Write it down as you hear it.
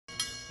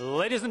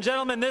Ladies and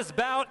gentlemen, this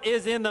bout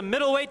is in the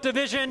middleweight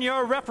division.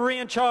 Your referee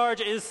in charge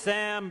is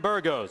Sam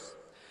Burgos.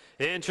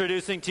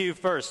 Introducing to you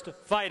first,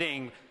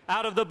 fighting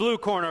out of the blue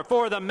corner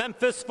for the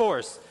Memphis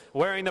Force,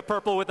 wearing the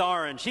purple with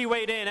orange. He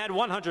weighed in at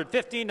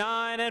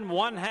 159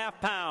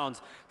 1/2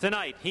 pounds.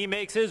 Tonight, he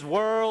makes his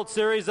World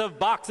Series of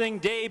Boxing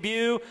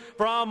debut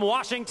from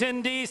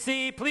Washington,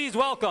 D.C. Please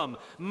welcome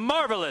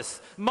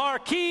Marvelous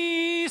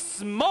Marquis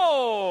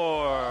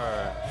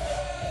Moore.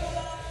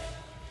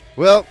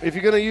 Well, if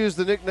you're going to use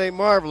the nickname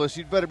Marvelous,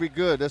 you'd better be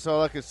good. That's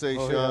all I can say,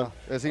 Sean,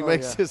 as he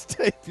makes his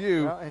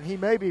debut. Well, and he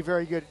may be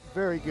very good,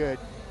 very good.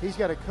 He's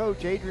got a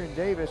coach, Adrian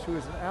Davis, who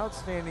is an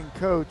outstanding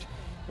coach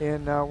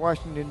in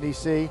Washington,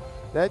 D.C.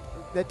 That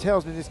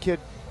tells me this kid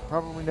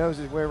probably knows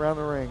his way around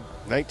the ring.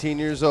 19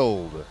 years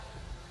old.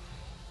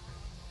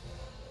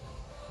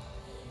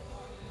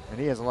 And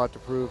he has a lot to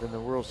prove in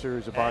the World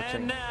Series of Boxing.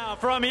 And now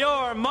from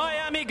your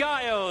Miami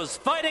Gallos,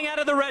 fighting out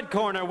of the red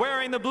corner,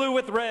 wearing the blue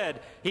with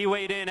red. He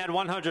weighed in at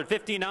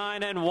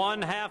 159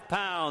 1/2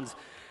 pounds.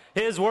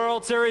 His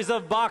World Series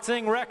of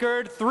Boxing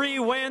record, 3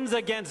 wins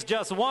against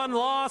just 1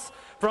 loss.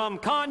 From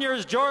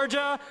Conyers,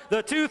 Georgia,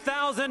 the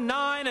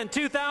 2009 and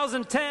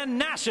 2010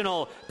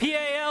 National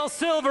PAL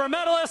silver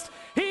medalist,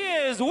 he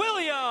is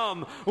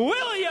William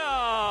Williams.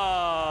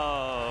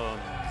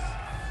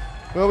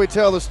 Well, we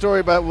tell the story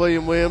about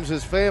William Williams.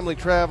 His family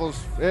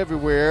travels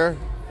everywhere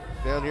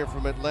down here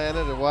from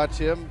Atlanta to watch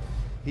him.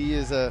 He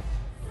is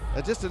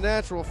just a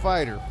natural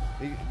fighter.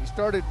 He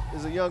started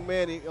as a young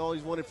man. He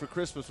always wanted for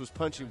Christmas was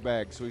punching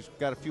bags, so he's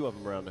got a few of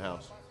them around the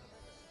house.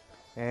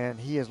 And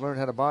he has learned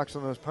how to box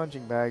on those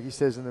punching bags. He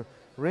says in the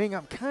ring, I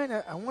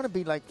want to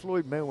be like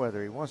Floyd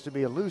Mayweather. He wants to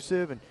be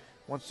elusive and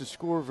wants to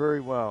score very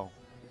well.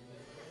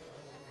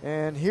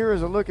 And here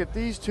is a look at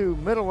these two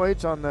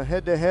middleweights on the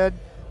head-to-head.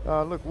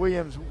 Look,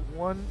 Williams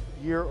 1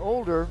 year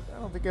older.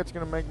 I don't think that's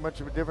going to make much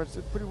of a difference.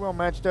 It's pretty well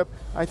matched up.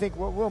 I think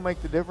what will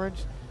make the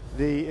difference,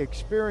 the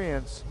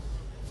experience.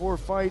 4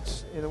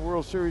 fights in the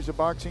World Series of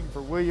Boxing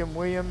for William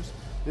Williams.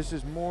 This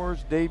is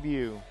Moore's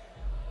debut.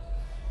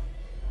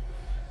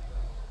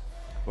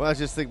 Well, I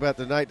just think about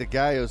the night the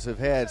Gallos have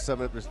had.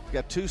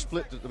 Got two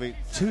split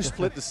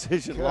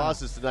decision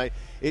losses tonight.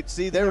 In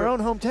their own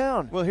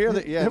hometown. Well, here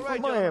they're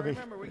from Miami.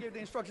 Remember, we give the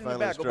instructions in the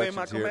back. Obey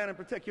my command and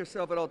protect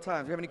yourself at all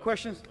times. You have any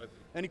questions?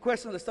 Any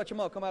questions? Let's touch them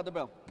out. Come out the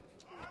bell.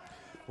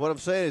 What I'm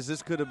saying is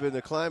this could have been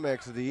the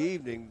climax of the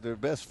evening, their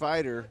best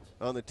fighter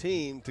on the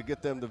team to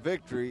get them the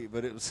victory,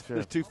 but it was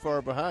too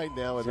far behind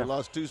now, and they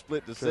lost 2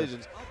 split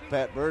decisions.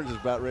 Pat Burns is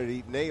about ready to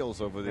eat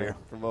nails over there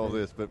from all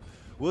this, but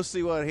we'll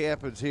see what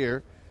happens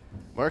here.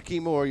 Marquis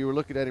Moore, you were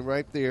looking at him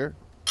right there,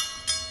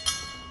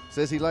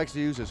 says he likes to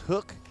use his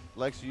hook,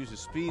 likes to use his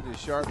speed and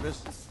his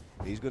sharpness.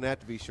 He's going to have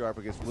to be sharp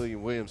against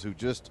William Williams, who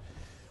just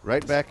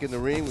right back in the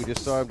ring. We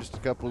just saw him just a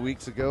couple of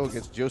weeks ago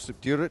against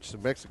Joseph Duritz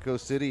in Mexico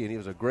City, and he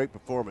was a great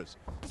performance.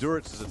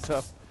 Duritz is a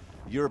tough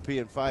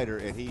European fighter,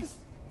 and he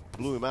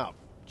blew him out.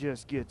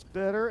 Just gets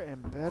better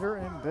and better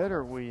and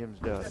better, Williams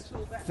does.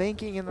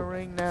 Thinking in the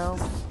ring now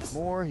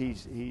more.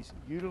 He's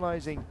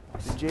utilizing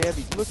the jab.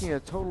 He's looking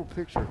at a total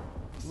picture,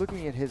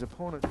 looking at his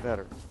opponent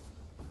better.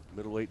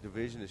 Middleweight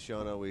division, as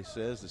Sean always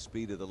says, the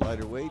speed of the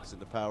lighter weights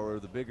and the power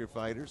of the bigger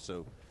fighters,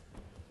 so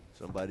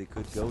somebody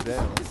could go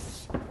down.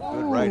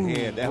 Good right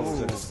hand. That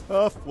was a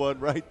tough one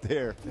right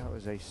there. That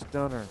was a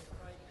stunner.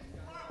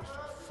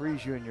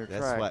 Freeze you in your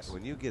tracks. That's why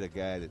when you get a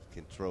guy that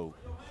can throw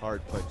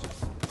hard punches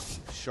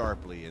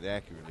sharply and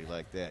accurately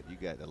like that, you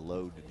got a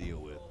load to deal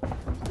with.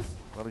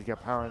 Well, he's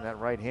got power in that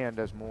right hand,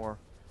 does more.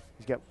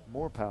 He's got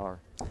more power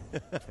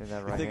in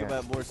that right think hand.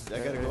 about more. I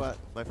got to go out.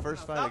 My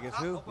first fight against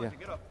who?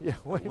 Yeah.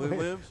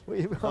 Williams?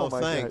 Oh, my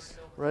thanks.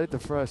 God. Right at the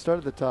front. Start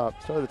at the top.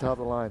 Start at the top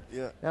of the line.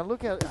 Yeah. Now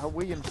look at how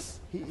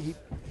Williams, he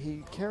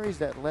carries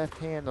that left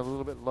hand a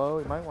little bit low.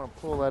 He might want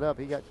to pull that up.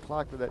 He got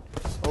clocked with that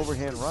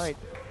overhand right.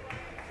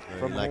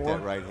 You like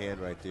that right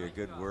hand right there.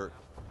 Good work.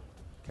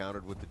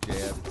 Countered with the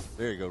jab.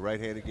 There you go. Right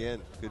hand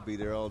again. Could be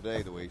there all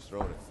day the way he's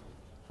throwing it.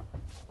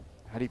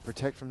 How do you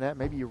protect from that?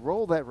 Maybe you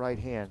roll that right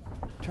hand.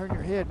 Turn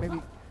your head.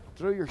 Maybe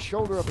throw your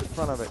shoulder up in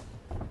front of it.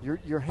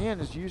 Your hand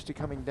is used to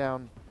coming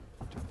down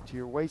to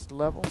your waist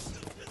level.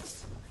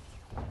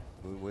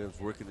 Williams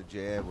working the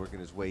jab, working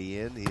his way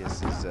in. He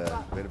has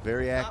been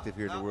very active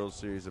here in the World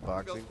Series of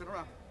Boxing.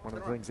 One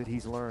of the things that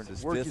he's learned.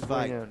 His Work fifth his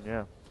fight. way in,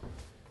 yeah.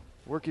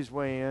 Work his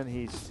way in.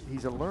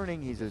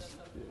 He's a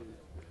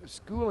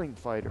schooling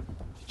fighter.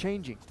 He's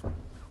changing,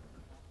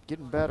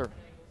 getting better.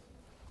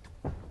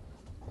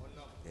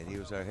 And he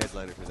was our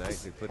headliner tonight.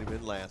 They put him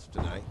in last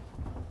tonight.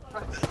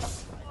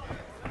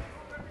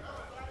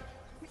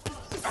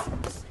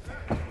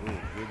 Ooh,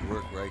 good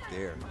work right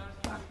there.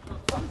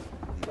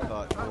 He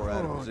caught more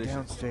out of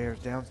position.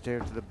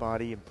 Downstairs to the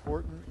body.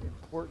 Important.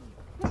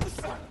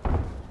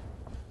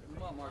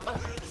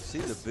 See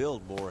the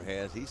build Moore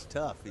has. He's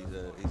tough. He's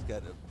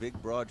got big,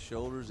 broad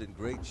shoulders, in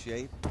great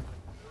shape.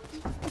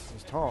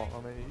 He's tall.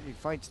 I mean, he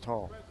fights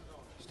tall.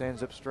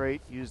 Stands up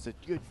straight. Uses a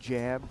good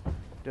jab.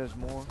 Does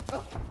more.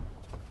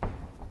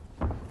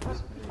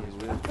 He's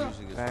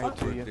using his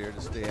footwork there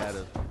to stay out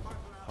of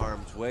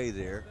harm's way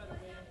there.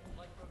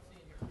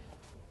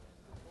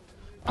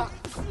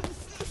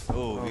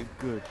 Good.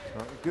 Good.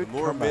 The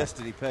more comeback. missed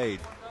than he paid.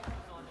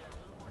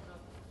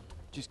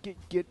 Just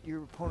get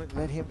your opponent.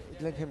 Let him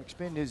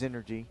expend his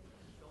energy.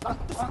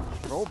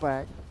 Roll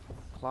back.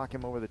 Clock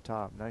him over the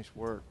top. Nice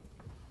work.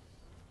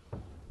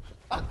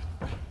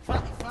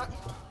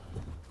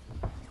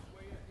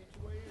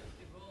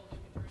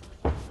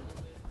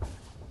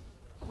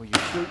 Well,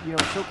 you're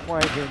so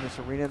quiet here in this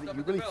arena that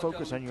you really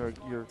focus on your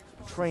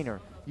trainer.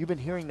 You've been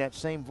hearing that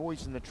same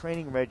voice in the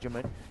training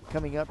regiment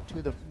coming up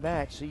to the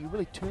match, so you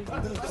really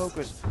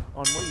focus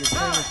on what your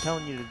trainer's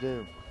telling you to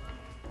do.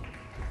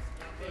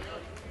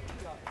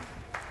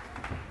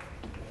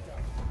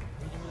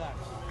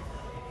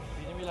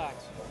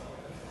 Relax.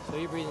 So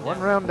you're breathing One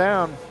down. round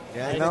down.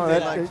 Yeah, You know,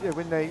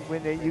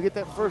 when you get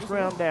that first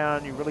round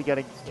down, you really got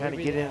to kind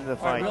of get into the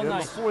fight. Real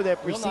nice. Before that,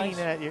 Real preceding nice.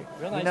 that, you're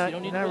Real nice. not, You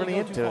don't need you're not to really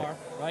go too into it. far,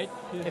 right?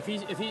 If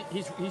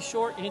he's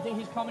short, anything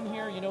he's coming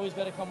here, you know he's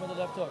got to come with the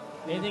left hook.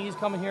 Anything he's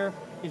coming here,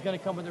 he's going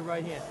to come with the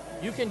right hand.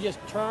 You can just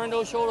turn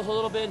those shoulders a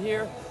little bit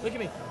here. Look at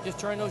me. Just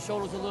turn those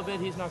shoulders a little bit.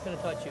 He's not going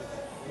to touch you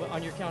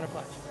on your counter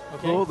punch.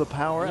 Okay? Pull the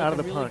power out of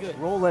the really punch. good.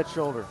 Roll that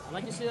shoulder. I'd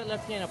like to see that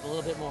left hand up a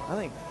little bit more. I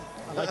think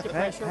I like the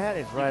pressure. Pat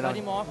is You right cut on,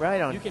 him off.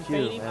 right on You can cue,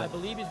 fade him. man. I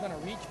believe he's going to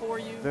reach for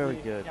you. Very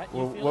good.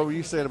 Well, what were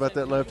you saying about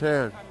that left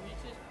hand?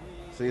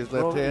 See his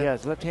left hand? Yeah,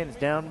 his left hand is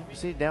down.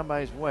 See it down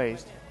by his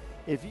waist.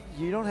 If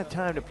you don't have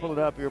time to pull it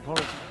up, your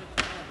opponent's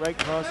right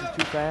cross is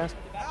too fast.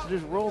 So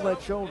just roll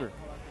that shoulder.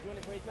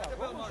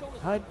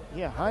 Hide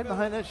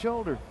behind that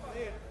shoulder.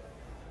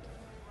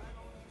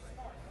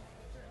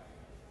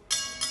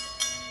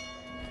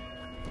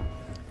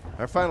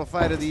 Our final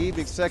fight of the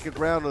evening, second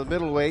round of the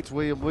middleweights.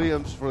 William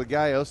Williams for the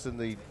Gallos in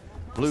the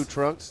blue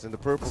trunks and the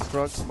purple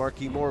trunks.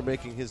 Marquis Moore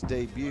making his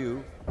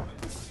debut.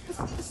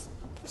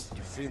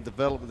 Seen the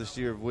development this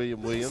year of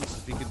William Williams.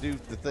 If he can do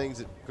the things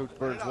that Coach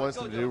Burns wants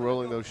him to do,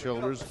 rolling those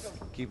shoulders,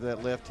 keeping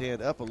that left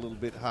hand up a little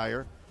bit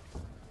higher,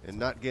 and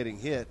not getting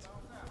hit.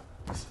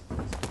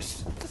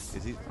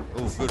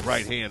 Good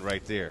right hand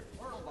right there.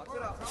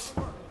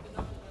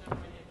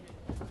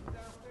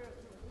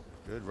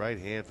 Good right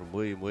hand from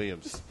William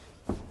Williams.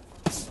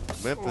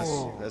 Memphis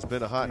has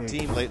been a hot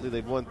team lately.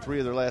 They've won 3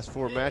 of their last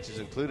 4 matches,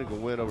 including a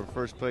win over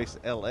first place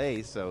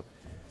LA. So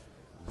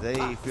they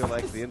feel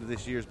like the end of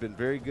this year has been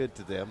very good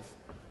to them.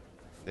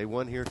 They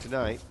won here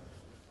tonight.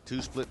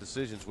 2 split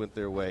decisions went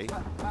their way.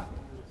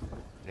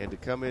 And to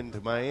come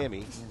into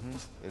Miami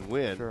and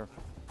win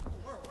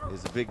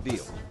is a big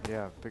deal.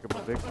 Yeah, pick up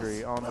a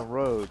victory on the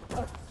road.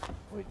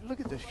 Wait, look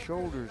at the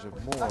shoulders of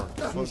Moore.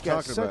 He's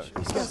got such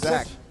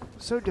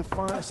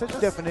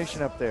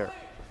definition up there.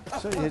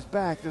 So his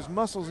back, there's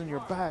muscles in your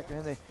back,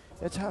 and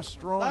that's how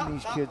strong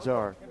these kids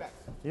are.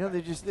 You know,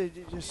 they just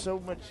so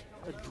much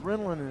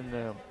adrenaline in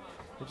them.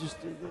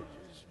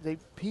 They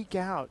peak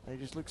out. They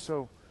just look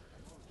so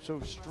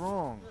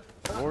strong.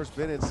 Moore's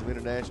been in some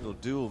international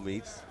dual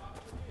meets.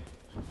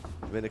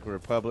 Dominican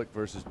Republic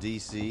versus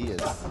DC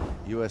and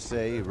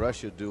USA,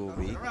 Russia dual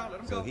meet.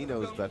 So he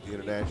knows about the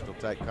international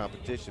type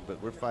competition,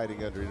 but we're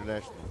fighting under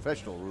international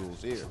professional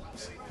rules here.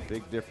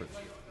 Big difference.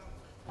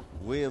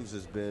 Williams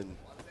has been,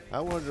 I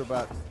wonder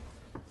about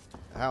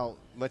how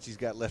much he's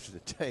got left in the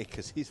tank,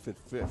 because he's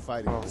been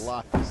fighting a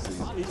lot this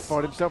season. He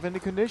fought himself into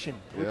condition.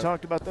 We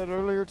talked about that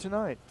earlier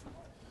tonight.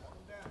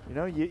 You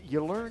know, you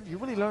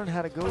really learn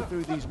how to go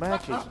through these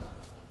matches.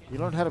 You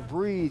learn how to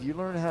breathe. You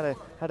learn how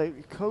to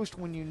coast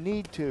when you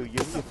need to. You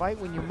fight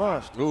when you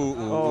must.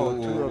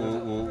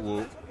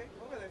 Load.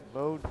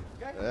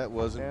 That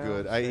wasn't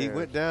Downstairs. good. He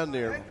went down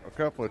there a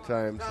couple of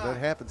times. That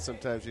happens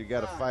sometimes. You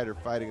got a fighter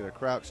fighting in a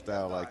crouch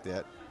style like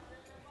that.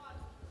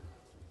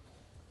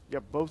 Yeah,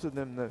 both of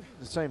them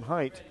the same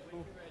height.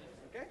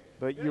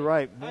 But you're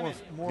right. More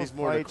He's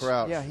more in a fights.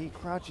 crouch. Yeah, he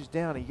crouches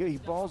down. He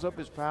balls up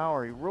his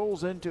power. He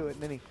rolls into it,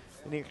 and then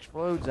he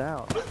explodes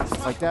out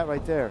like that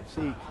right there.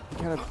 See, he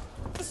kind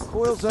of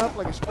coils up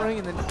like a spring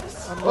and then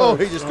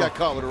unloads. He just got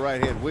caught with a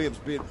right hand. Williams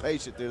being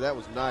patient there. That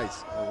was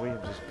nice.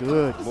 Williams is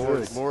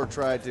good. Moore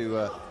tried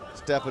to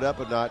step it up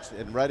a notch,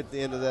 and right at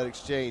the end of that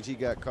exchange, he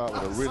got caught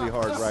with a really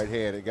hard right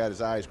hand and got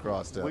his eyes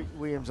crossed up.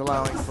 Williams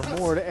allowing for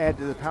Moore to add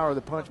to the power of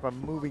the punch by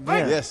moving in.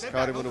 Yes,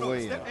 caught him with a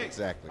wing.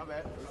 Exactly.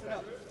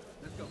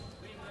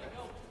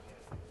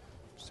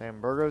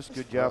 Sam Burgos,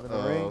 good job in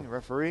the ring.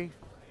 Referee.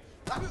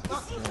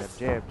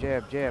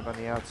 Jab on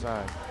the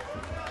outside.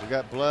 We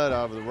got blood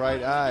out of the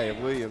right eye of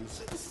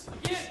Williams.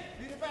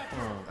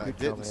 I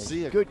didn't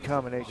see it. Good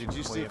combination. Did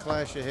you see a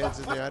clash of heads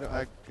in there?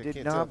 I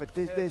did not, but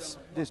this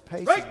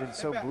pace has been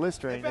so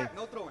blistering.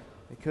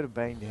 They could have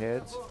banged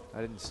heads.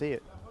 I didn't see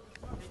it.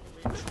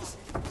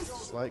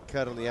 Slight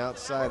cut on the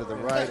outside of the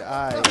right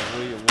eye of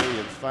William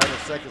Williams. Final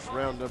seconds,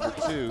 round number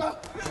 2.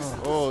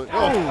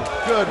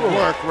 Good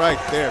work right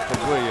there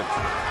from Williams.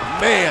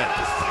 Man.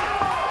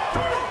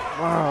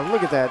 Wow,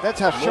 look at that. That's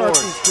how sharp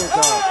these kids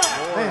are.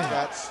 Moore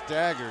got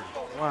staggered.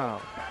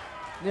 Wow.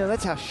 You know,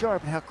 that's how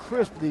sharp and how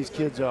crisp these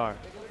kids are.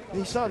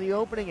 He saw the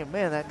opening, and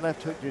man, that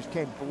left hook just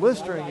came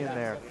blistering in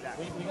there.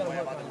 We got to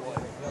work.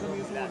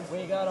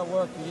 We got to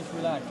work. You just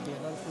relax, kid.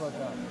 Let us work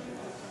out.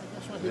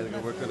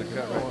 We're going to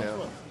cut right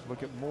now.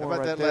 Look at Moore. How about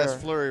right that there.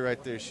 last flurry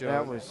right there, Sean?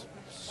 That was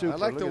super. I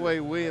like Look the at way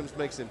Williams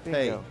makes him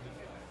pay. Bingo.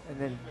 And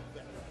then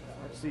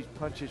watch these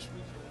punches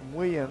from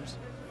Williams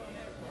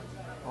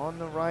on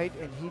the right,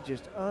 and he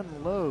just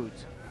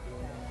unloads.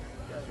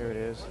 There it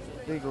is.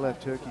 Big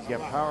left hook. He's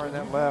got power in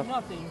that left.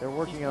 They're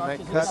working on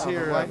that cut on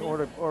the right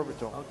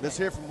orbital. Let's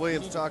hear from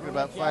Williams talking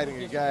about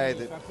fighting a guy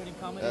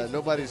that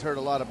nobody's heard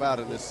a lot about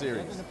in this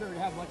series.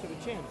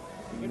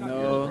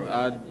 No,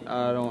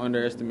 I don't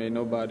underestimate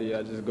nobody.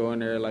 I just go in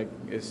there like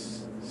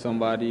it's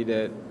somebody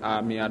that,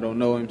 I don't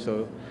know him,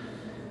 so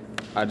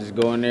I just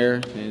go in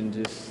there and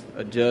just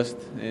adjust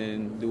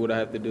and do what I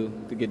have to do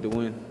to get the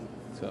win.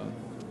 So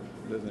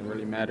it doesn't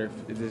really matter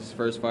if it's his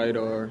first fight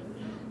or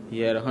he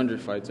had 100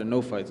 fights or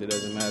no fights. It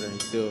doesn't matter.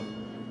 He's still,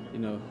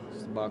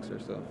 he's a boxer.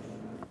 So.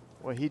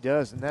 Well, he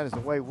does, and that is the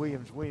way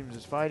Williams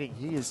is fighting.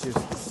 He is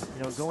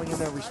just, going in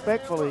there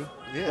respectfully,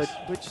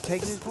 but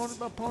taking his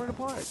opponent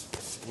apart.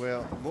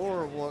 Well,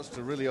 Moore wants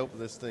to really open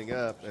this thing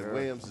up, and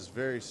Williams is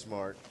very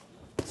smart,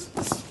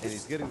 and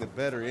he's getting the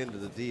better end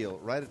of the deal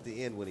right at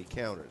the end when he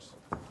counters.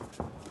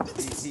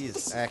 He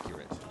is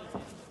accurate.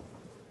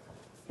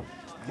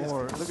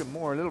 Moore, look at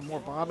Moore, a little more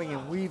bobbing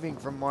and weaving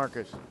from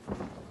Marcus.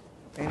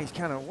 And he's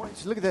kind of,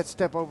 look at that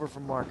step over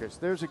from Marcus.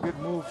 There's a good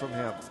move from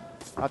him.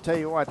 I'll tell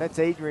you what, that's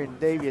Adrian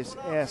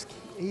Davies-esque.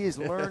 He has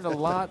learned a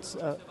lot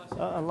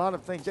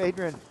of things.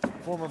 Adrian,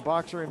 former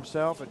boxer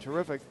himself, a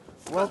terrific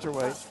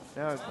welterweight,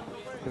 now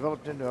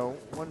developed into a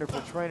wonderful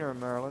trainer in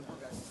Maryland.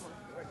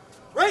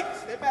 Break!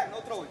 Step back,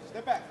 no throwing.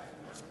 Step back.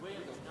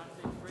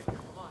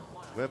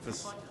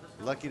 Memphis,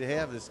 lucky to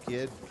have this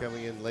kid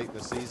coming in late in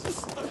the season.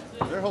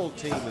 Their whole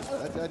team is,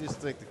 I just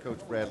think that Coach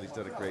Bradley's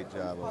done a great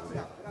job over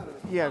there.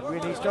 Yeah,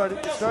 when he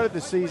started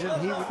the season,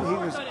 he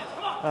was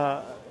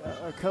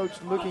a coach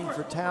looking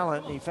for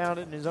talent, and he found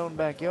it in his own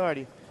backyard.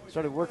 He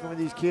started working with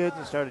these kids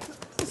and started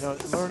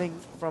learning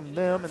from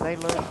them, and they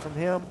learned from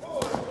him.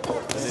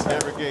 And they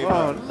never gave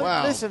up.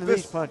 Wow. Listen to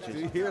these punches. Do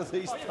you hear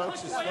these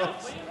punches,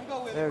 folks?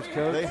 There's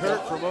Coach. They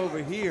hurt from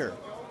over here.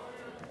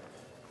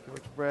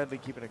 Coach Bradley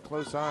keeping a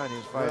close eye on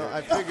his fighter. Well,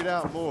 I figured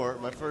out more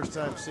my first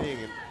time seeing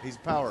him. He's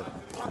power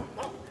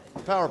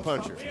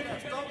puncher.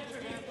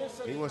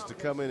 He wants to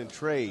come in and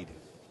trade.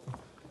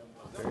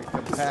 Very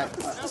compact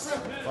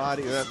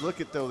body.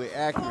 Look at, though, the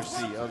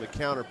accuracy on the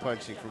counter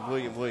punching from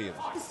Williams.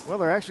 Well,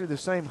 they're actually the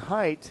same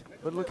height,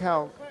 but look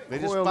how they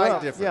just coiled fight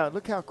up. different. Yeah,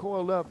 look how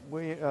coiled up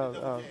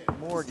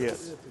Moore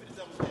gets.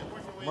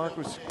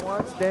 Marquis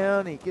squats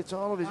down. He gets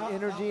all of his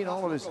energy and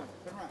all of his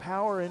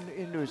power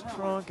into his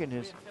trunk and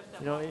his,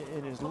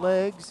 in his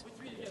legs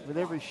with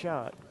every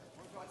shot.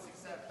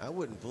 I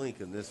wouldn't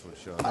blink in this one,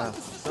 Sean.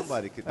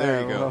 Somebody could.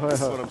 There you go.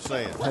 That's what I'm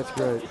saying. That's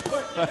great.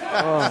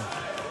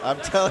 I'm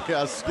telling you,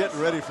 I was getting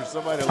ready for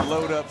somebody to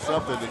load up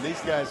something, and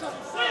these guys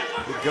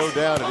could go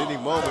down at any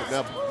moment.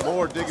 Now,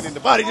 Moore digging in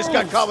the body, just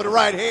got caught with the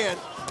right hand.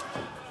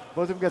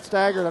 Both of them got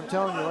staggered, I'm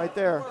telling you, right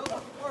there.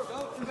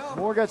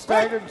 Moore got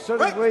staggered, and so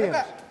did Williams.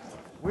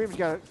 Williams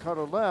got caught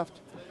a left.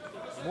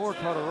 Moore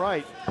caught a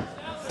right.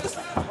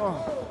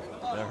 Oh,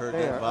 I heard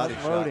that body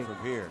unloading. shot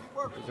from here.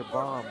 These are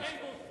bombs.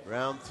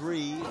 Round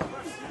 3,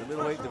 the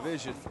middleweight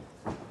division.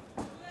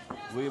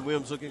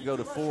 Williams looking to go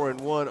to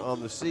 4-1 on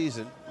the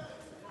season.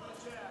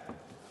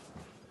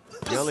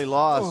 The only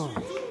loss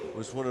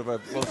was one of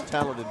our most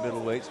talented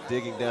middleweights,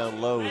 digging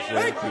down low, to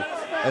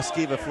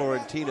Esquiva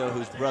Florentino,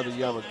 whose brother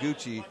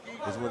Yamaguchi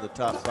is one of the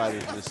top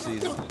fighters in this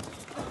season.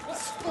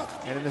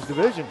 And in this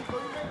division.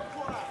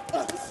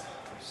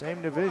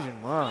 Same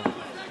division, wow.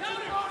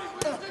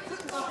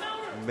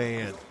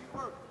 Man.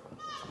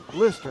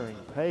 Blistering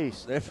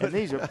pace. And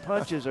these are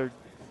punches you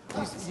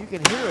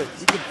can hear it.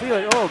 You can feel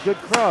it. Oh, good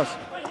cross.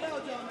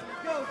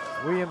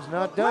 Williams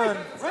not done.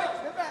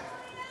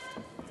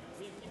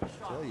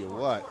 Tell you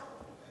what,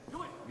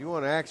 you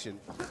want action,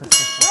 put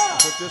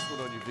this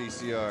one on your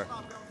VCR.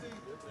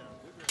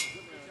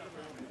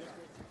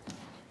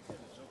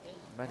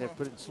 Might have to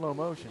put it in slow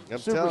motion. I'm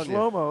Super telling you.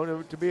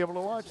 slow-mo to be able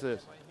to watch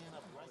this.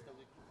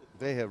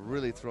 They have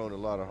really thrown a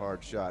lot of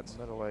hard shots.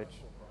 Middleweight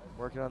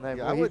working on that.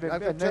 Yeah, Well,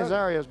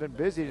 Nazario's been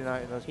busy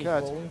tonight in those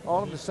cuts.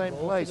 All in the same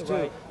place,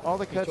 too. All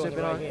the cuts have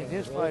been on, and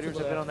his fighters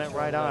have been on that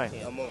right eye.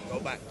 Go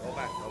back.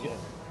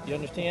 You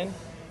understand?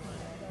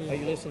 Are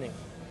you listening?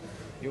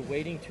 You're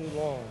waiting too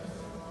long.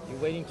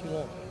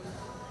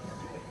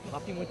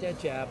 Pop him with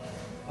that jab.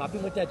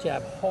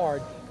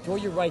 Hard. Throw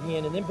your right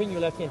hand and then bring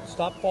your left hand.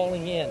 Stop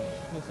falling in.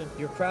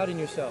 You're crowding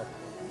yourself.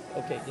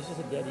 Okay, this is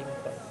a dead even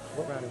fight.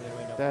 What round are we in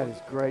right now? That is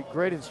great.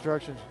 Great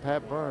instructions from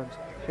Pat Burns.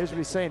 Here's what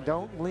he's saying.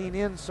 Don't lean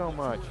in so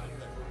much.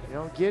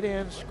 Get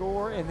in,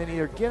 score, and then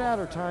either get out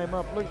or tie him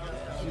up. Look,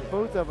 see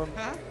both of them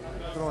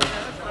throwing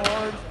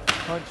hard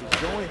punches.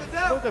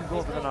 Both of them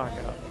going for the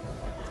knockout.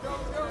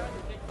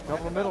 A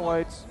couple of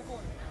middleweights.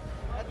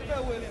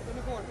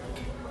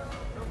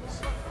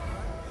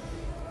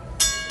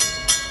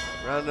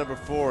 Round number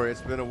 4,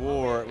 it's been a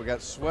war. We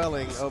got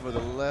swelling over the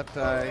left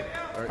eye,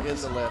 or in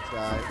the left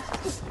eye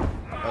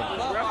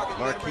of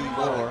Marquis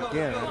Moore.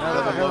 Again,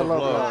 another low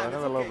blow.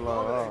 Another low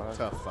blow. Oh,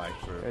 tough fight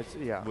for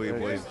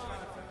Williams.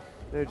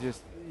 they're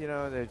just, you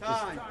know, they're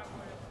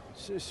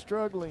just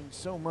struggling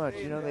so much.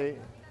 You know,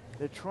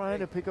 they're trying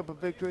to pick up a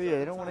victory.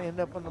 They don't want to end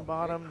up on the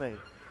bottom. They,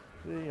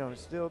 you know,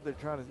 still they're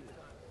trying to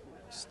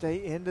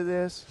stay into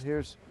this.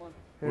 Here's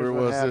Where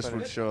what was happened. this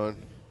one, Sean?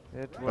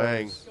 It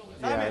Bang. was,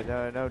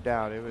 yeah, no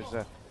doubt. It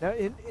was. Now,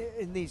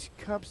 in these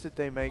cups that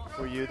they make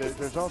for you,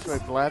 there's also a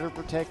bladder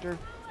protector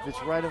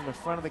that's right on the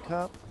front of the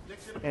cup,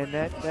 and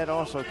that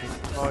also can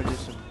cause you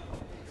some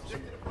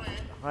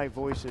high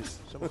voices,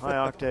 some high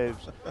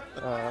octaves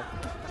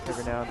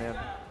every now and then.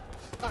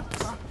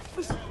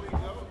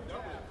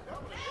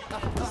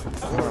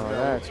 Oh,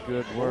 that's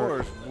good work.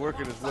 Moore's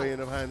working his way in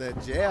behind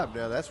that jab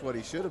now. That's what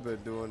he should have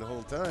been doing the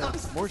whole time.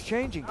 Moore's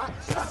changing.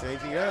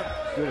 Changing up.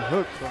 Good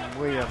hook from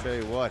Williams. I'll tell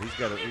you what, he's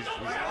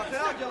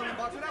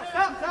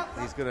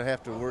going to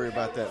have to worry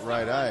about that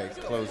right eye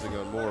closing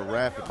on Moore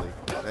rapidly.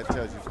 That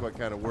tells you what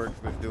kind of work he's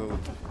been doing,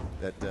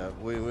 that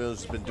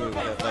Williams has been doing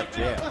with that left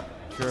jab.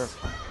 Sure.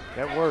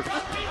 That works.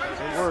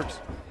 It works.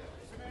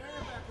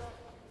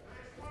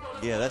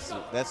 Yeah,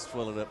 that's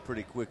swelling up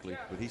pretty quickly,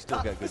 but he's still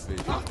got good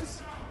vision.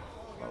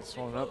 Well,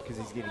 swollen up because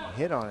he's getting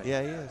hit on it.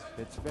 Yeah, he is.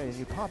 It's bad.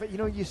 You pop it. You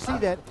know, you see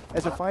that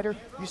as a fighter.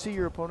 You see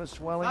your opponent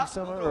swelling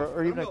somewhere,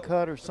 or even a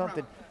cut or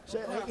something.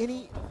 So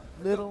any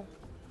little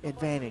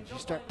advantage, you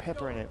start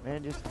peppering it,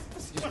 man. Just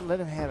let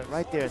him have it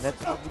right there. And that's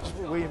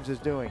what Williams is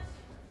doing.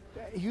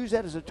 Use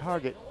that as a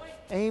target.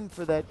 Aim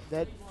for that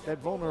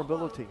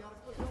vulnerability.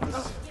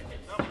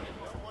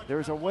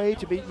 There's a way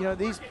to be, you know,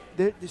 there's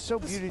so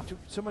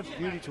much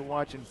beauty to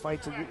watch in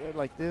fights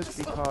like this,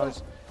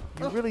 because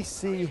you really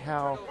see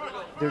how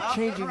they're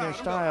changing their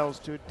styles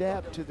to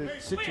adapt to the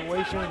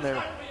situation.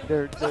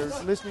 They're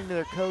listening to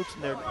their coach,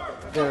 and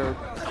they're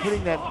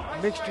putting that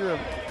mixture of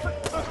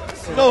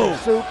soup.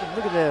 And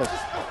look at this.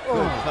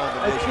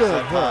 That's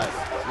good.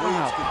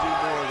 Williams could do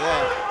more of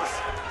that.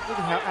 Look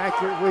at how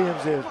accurate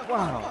Williams is.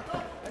 Wow.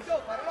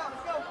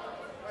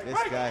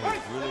 This guy has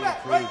really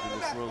improved in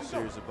this World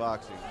Series of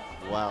Boxing.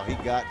 Wow, he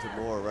got to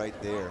Moore right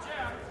there.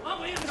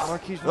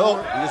 Marquis Oh,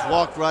 Moore. he just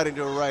walked right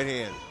into a right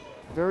hand.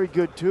 Very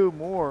good, too,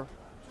 Moore.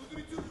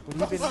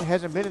 But he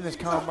hasn't been in this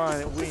combine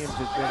that Williams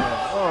has been in.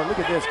 Oh, look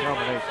at this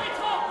combination.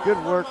 Good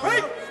work.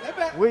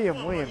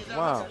 Williams,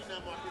 wow.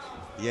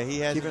 Yeah, he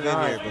hasn't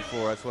been here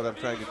before. That's what I'm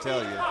trying to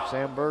tell you.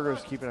 Sam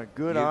Berger's keeping a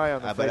good eye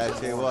on the But face I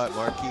tell you what,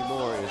 Marquis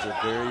Moore is a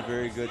very,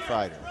 very good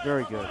fighter.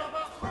 Very good.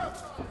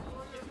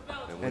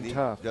 When he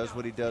tough. does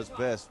what he does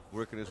best,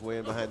 working his way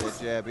in behind that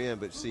jab in,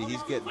 but see,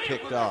 he's getting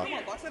picked off.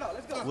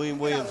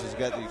 Williams has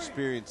got the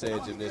experience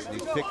edge in this, and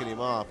he's picking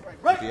him off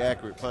with the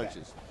accurate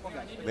punches.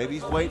 Maybe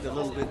he's waiting a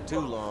little bit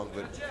too long,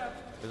 but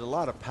there's a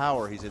lot of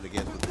power he's in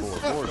against with Moore.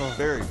 Moore's a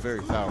very,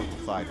 very powerful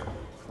fighter.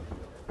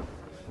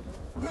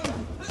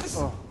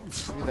 Oh,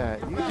 look at that.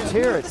 You can just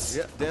hear it.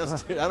 Yeah,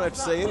 downstairs. I don't have to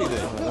say anything.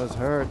 Oh, that does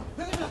hurt.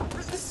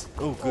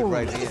 Oh, good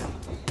right hand.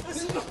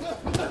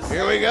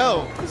 Here we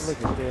go.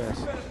 Look at this.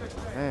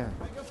 Man.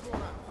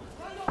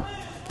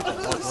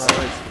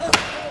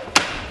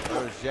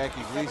 There's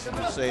Jackie Gleason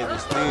to say in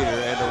this theater,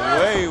 and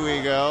away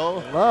we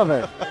go. Love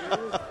it.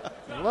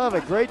 Love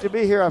it. Great to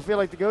be here. I feel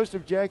like the ghost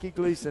of Jackie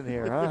Gleason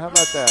here. Huh? How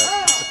about that?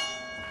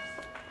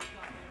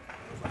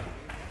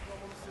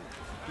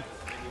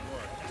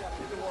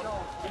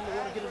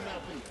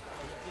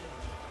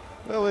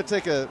 Well, we'll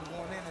take a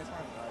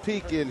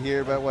peek in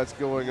here about what's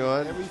going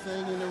on.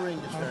 Everything in the ring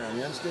is down.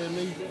 You understand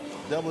me?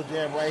 Double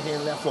jab, right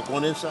hand, left hook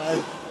on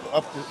inside,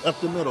 up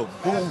the middle.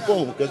 Boom,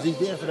 boom. Because he's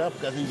there for the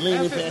uppercut. He's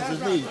leaning past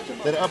his knees.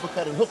 That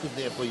uppercut and hook is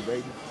there for you,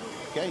 baby.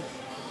 Okay?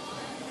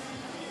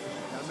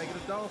 Gotta make it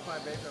a dog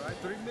fight, baby. All right,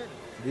 3 minutes.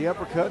 The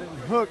uppercut and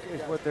hook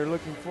is what they're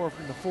looking for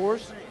from the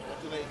force.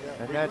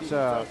 And that's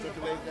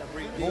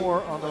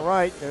Moore on the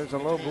right. There's a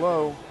low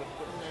blow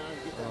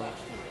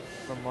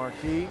from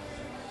Marquis.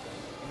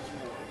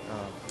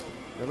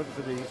 They're looking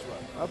for the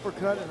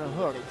uppercut and the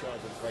hook.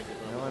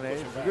 You know,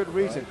 and for good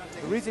reason.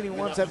 The reason he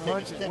wants that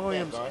punch is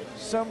Williams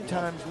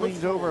sometimes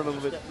leans over a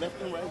little bit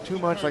too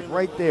much, like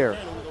right there.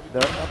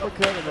 The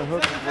uppercut and the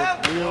hook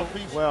work real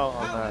well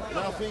on that.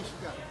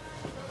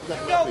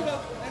 Let's go.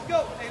 Let's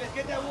go. Hey, let's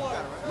get that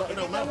water.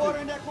 Get that water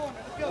in that corner.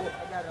 Let's go.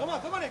 Come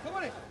on in.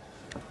 Come in.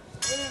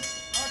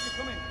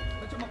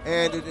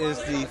 And it is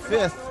the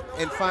 5th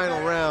and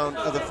final round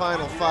of the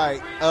final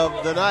fight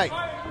of the night.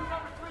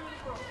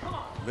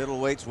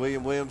 Middleweights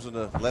William Williams on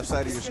the left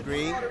side of your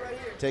screen,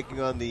 taking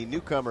on the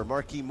newcomer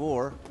Marquis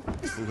Moore,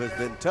 who has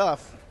been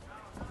tough,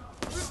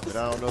 but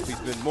I don't know if he's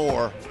been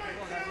more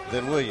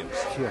than Williams.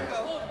 Sure.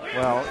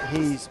 Well,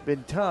 he's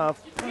been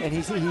tough, and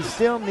he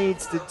still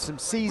needs some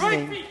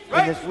seasoning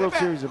in this World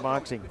Series of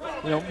Boxing.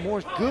 You know,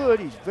 Moore's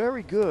good. He's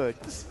very good.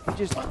 He's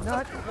just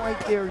not quite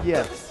there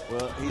yet.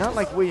 Well, not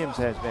like Williams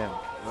has been.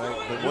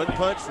 Right, but one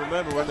punch,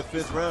 remember, we're in the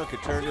 5th round,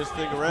 could turn this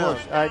thing around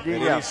at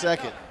any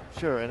second.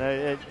 Sure, and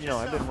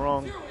I've been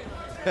wrong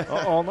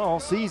all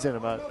season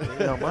about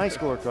my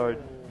scorecard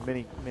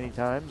many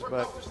times,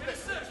 but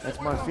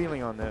that's my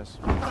feeling on this.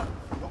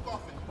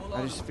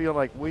 I just feel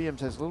like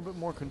Williams has a little bit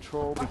more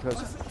control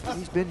because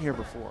he's been here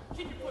before.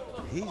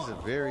 He's a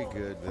very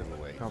good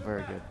middleweight. Oh,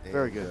 very good,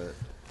 very good.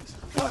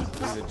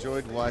 We've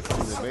enjoyed watching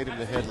him. They made him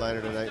the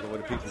headliner tonight and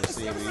wanted people to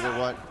see him. And you know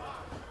what?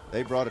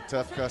 They brought a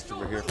tough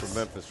customer here from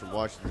Memphis, from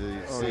Washington,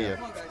 D.C., a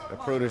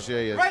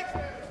protege of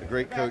the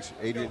great coach,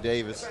 Adrian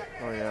Davis.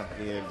 Oh, yeah.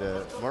 And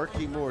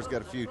Marquis Moore's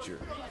got a future.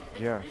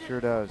 Yeah, sure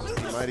does.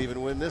 He might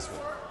even win this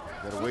one.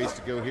 Got a ways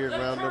to go here in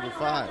round number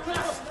 5. You see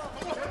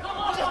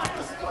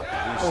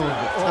the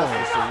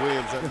toughness of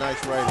Williams, that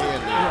nice right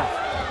hand there.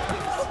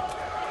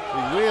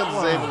 Williams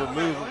is able to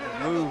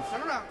move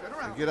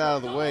and get out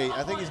of the way.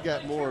 I think he's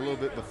got Moore a little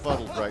bit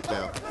befuddled right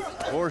now.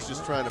 Moore's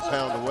just trying to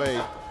pound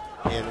away,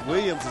 and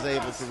Williams is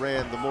able to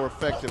land the more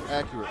effective,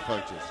 accurate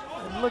punches.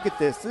 And look at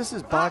this. This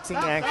is boxing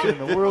action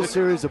in the World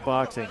Series of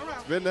Boxing.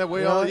 It's been that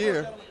way all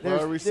year. Why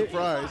are we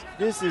surprised?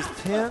 This is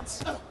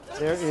tense.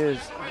 There is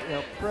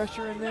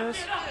pressure in this.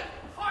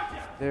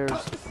 There's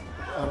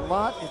a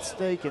lot at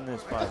stake in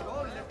this fight.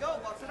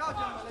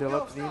 Still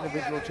up to the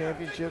individual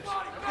championships.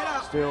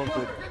 Still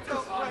good.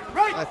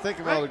 I think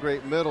of all the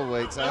great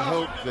middleweights. I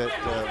hope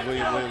that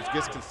William Williams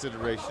gets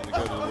consideration to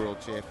go to the World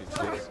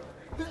Championships.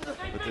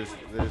 But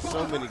there's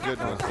so many good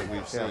ones that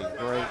we've seen.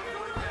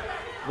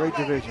 Great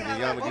division. The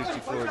Yamaguchi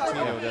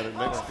Florentino down in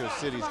Mexico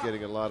City is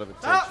getting a lot of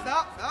attention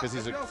because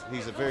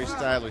he's a very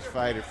stylish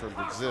fighter from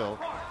Brazil.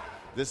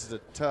 This is a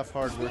tough,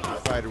 hard-working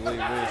fighter,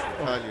 William Williams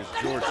from Conyers,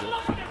 Georgia,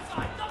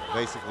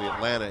 basically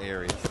Atlanta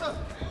area.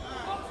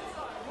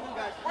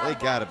 They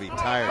got to be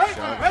tired,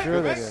 Sean.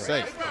 Sure they do.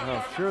 Safe.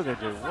 Oh, sure they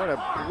do. What a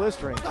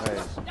blistering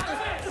pace.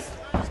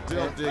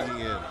 Still digging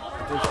in.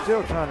 They're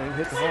still trying to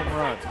hit the home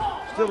run.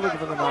 Still looking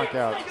for the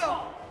knockout.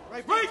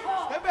 Right,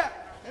 step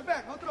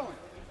back, no throwing.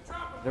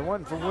 They're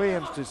wanting for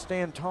Williams to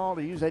stand tall,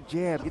 to use that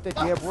jab, get that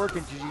jab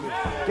working, because you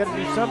got to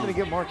do something to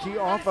get Marquis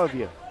off of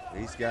you.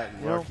 He's got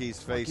Marquis'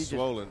 face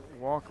swollen.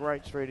 Walk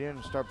right straight in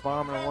and start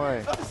bombing away.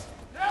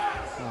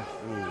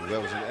 Ooh,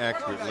 that was an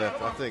accurate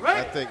left. I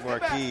think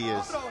Marquis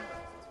is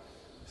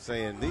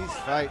saying these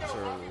fights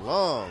are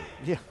long.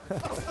 Yeah.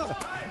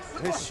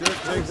 It sure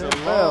takes a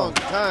long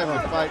time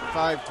to fight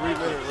 5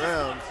 3-minute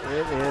rounds.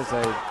 It is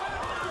a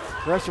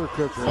pressure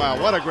cooker. Wow,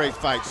 what a great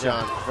fight,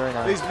 Sean. Yeah, very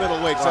nice. These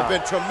middleweights have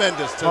been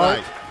tremendous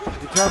tonight. Heart,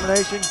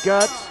 determination,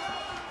 guts.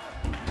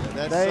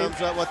 And that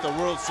sums up what the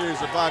World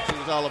Series of Boxing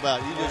is all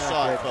about. You just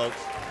saw it, folks.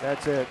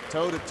 That's it.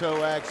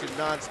 Toe-to-toe action,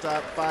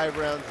 nonstop, 5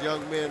 rounds,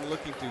 young men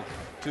looking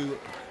to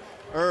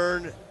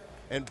earn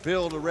and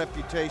build a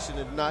reputation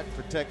and not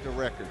protect a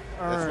record.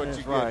 That's what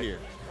you get here.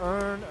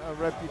 Earn a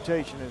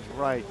reputation is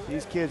right.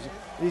 These kids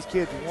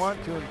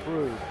want to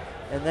improve,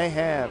 and they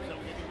have.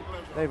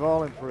 They've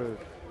all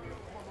improved.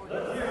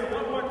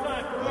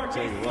 I'll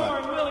tell you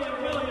what.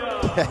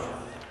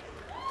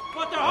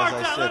 As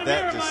I said,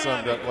 that just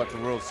summed up what the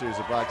World Series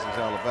of Boxing is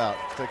all about.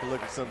 Let's take a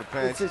look at some of the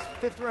It's punches.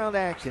 just 5th round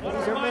action. These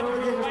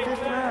are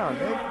fifth round.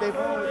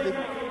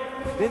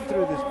 They've been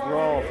through this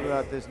brawl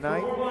throughout this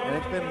night, and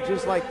it's been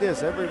just like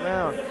this every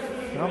round.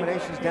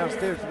 Combinations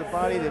downstairs to the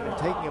body. They've been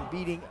taking a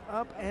beating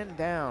up and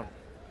down.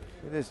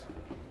 This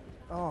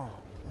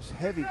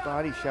heavy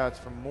body shots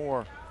from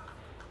Moore.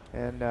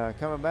 And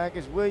coming back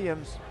is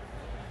Williams.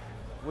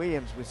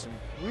 Williams with some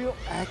real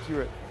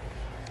accurate.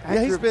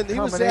 He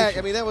was accurate.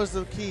 I mean, that was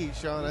the key,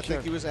 Sean. I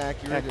think he was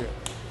accurate.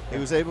 He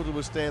was able to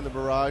withstand the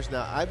barrage.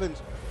 Now, I've been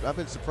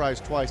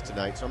surprised twice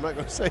tonight, so I'm not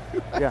going to say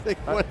who I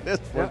think won this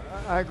one.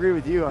 I agree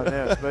with you on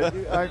this, but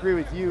I agree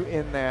with you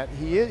in that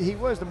he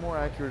was the more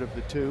accurate of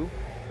the two.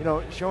 You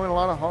know, showing a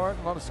lot of heart,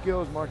 a lot of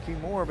skill is Marquis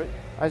Moore, but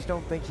I just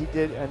don't think he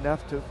did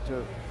enough to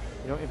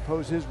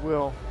impose his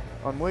will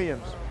on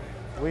Williams.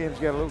 Williams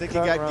got a little. I think he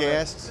got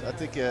gassed. I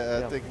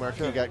think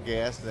Marquis got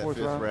gassed in that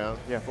 5th round.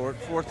 Yeah, fourth,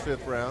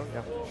 5th round.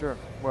 Yeah, sure.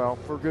 Well,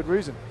 for good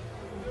reason.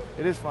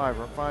 It is 5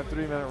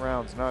 3-minute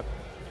rounds, not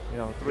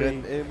 3.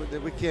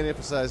 And we can't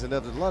emphasize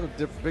enough. There's a lot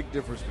of big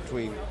difference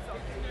between.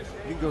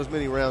 You can go as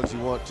many rounds you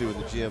want to in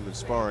the gym and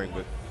sparring,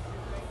 but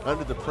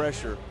under the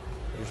pressure,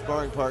 your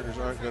sparring partners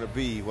aren't going to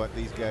be what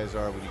these guys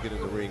are when you get in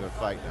the ring on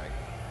fight night.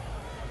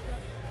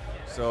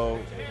 So,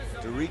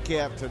 to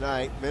recap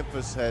tonight,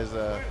 Memphis has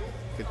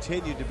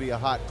continued to be a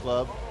hot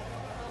club,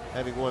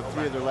 having won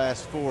 3 of their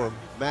last 4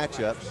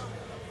 matchups,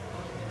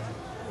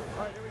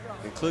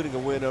 including a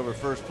win over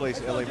first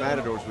place LA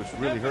Matadors, which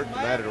really hurt the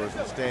Matadors in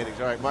the standings.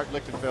 All right, Mark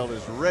Lichtenfeld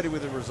is ready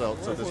with the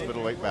results of this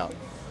middleweight bout.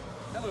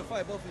 I'm going to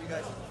fight both of you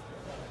guys.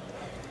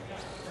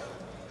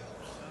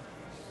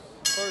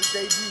 First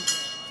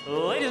debut.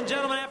 Ladies and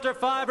gentlemen, after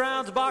 5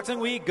 rounds of boxing,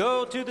 we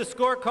go to the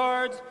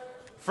scorecards.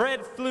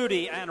 Fred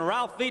Flutie and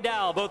Ralph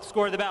Vidal both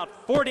scored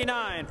about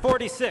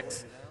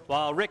 49-46.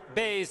 While Rick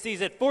Bays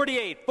sees it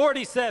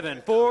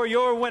 48-47 for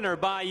your winner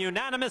by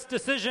unanimous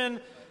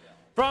decision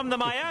from the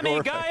Miami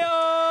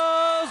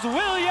Gallos,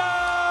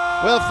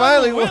 Williams. Well,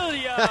 finally,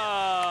 Williams.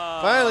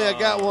 finally I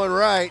got one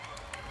right.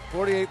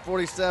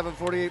 48-47,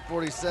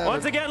 48-47.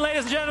 Once again,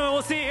 ladies and gentlemen,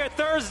 we'll see you here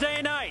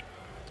Thursday night.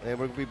 And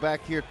we're going to be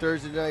back here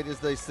Thursday night, as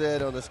they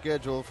said, on the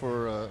schedule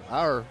for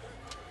our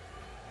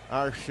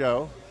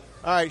show.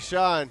 All right,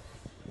 Sean.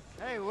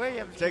 Hey,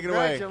 Williams, take it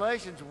away.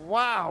 Congratulations.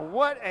 Wow,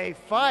 what a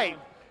fight.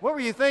 What were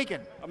you thinking?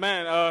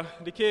 Man,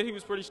 the kid, he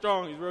was pretty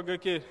strong. He's a real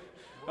good kid.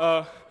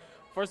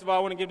 First of all, I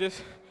want to give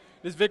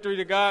this victory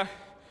to God.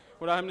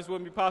 Without him, this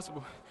wouldn't be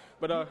possible.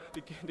 But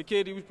the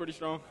kid, he was pretty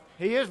strong.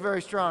 He is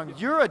very strong.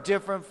 You're a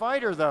different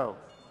fighter, though.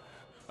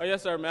 Oh,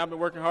 yes, sir, man. I've been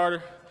working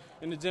harder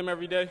in the gym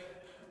every day.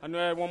 I knew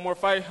I had one more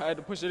fight. I had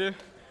to push it in,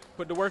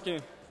 put the work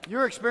in.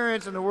 Your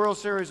experience in the World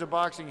Series of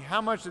Boxing,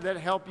 how much did that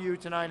help you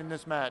tonight in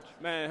this match?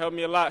 Man, it helped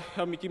me a lot.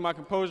 Helped me keep my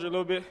composure a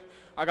little bit.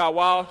 I got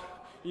wild,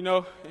 you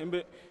know, in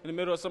the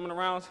middle of some of the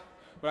rounds,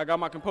 but I got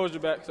my composure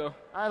back. So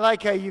I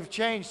like how you've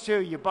changed,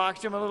 too. You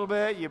boxed him a little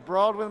bit. You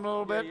brawled with him a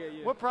little bit.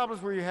 Yeah. What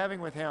problems were you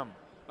having with him?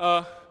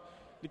 The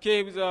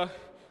kid was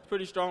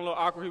pretty strong, a little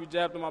awkward. He was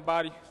jabbed in my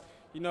body.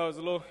 You know, it was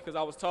a little because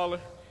I was taller.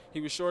 He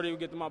was shorter. He would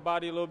get to my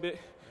body a little bit.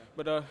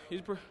 But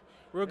he's a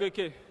real good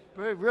kid.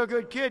 Real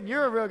good kid, and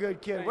you're a real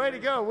good kid. Way to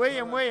go,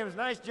 Williams.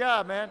 Nice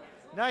job, man.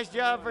 Nice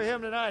job for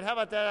him tonight. How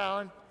about that,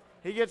 Alan?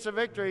 He gets a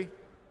victory.